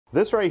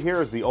This right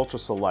here is the Ultra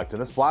Select,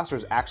 and this blaster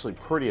is actually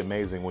pretty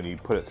amazing when you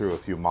put it through a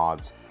few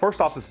mods.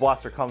 First off, this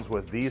blaster comes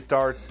with these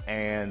darts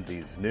and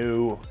these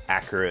new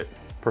accurate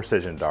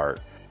precision dart.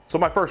 So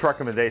my first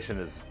recommendation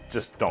is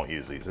just don't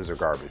use these. These are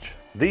garbage.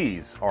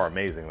 These are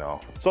amazing though.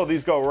 So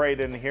these go right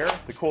in here.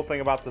 The cool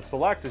thing about the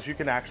Select is you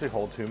can actually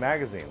hold 2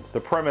 magazines.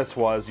 The premise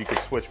was you could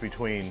switch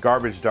between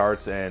garbage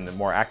darts and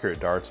more accurate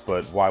darts,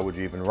 but why would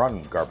you even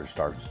run garbage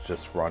darts?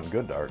 Just run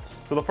good darts.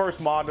 So the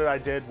first mod that I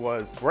did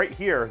was right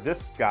here.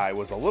 This guy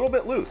was a little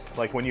bit loose.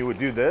 Like when you would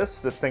do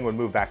this thing would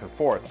move back and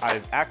forth.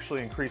 I've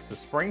actually increased the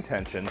spring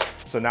tension,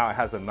 so now it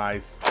has a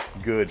nice,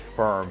 good,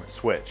 firm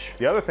switch.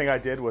 The other thing I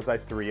did was I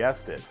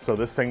 3S'd it. So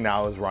this thing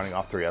now is running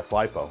off 3S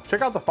LiPo.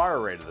 Check out the fire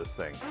rate of this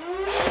thing.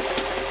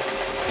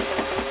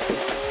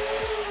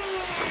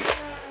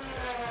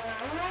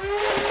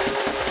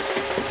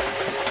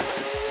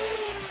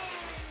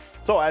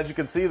 So as you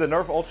can see, the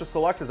Nerf Ultra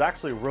Select is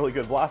actually a really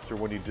good blaster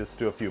when you just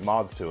do a few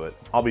mods to it.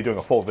 I'll be doing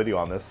a full video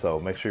on this, so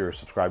make sure you're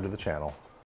subscribed to the channel.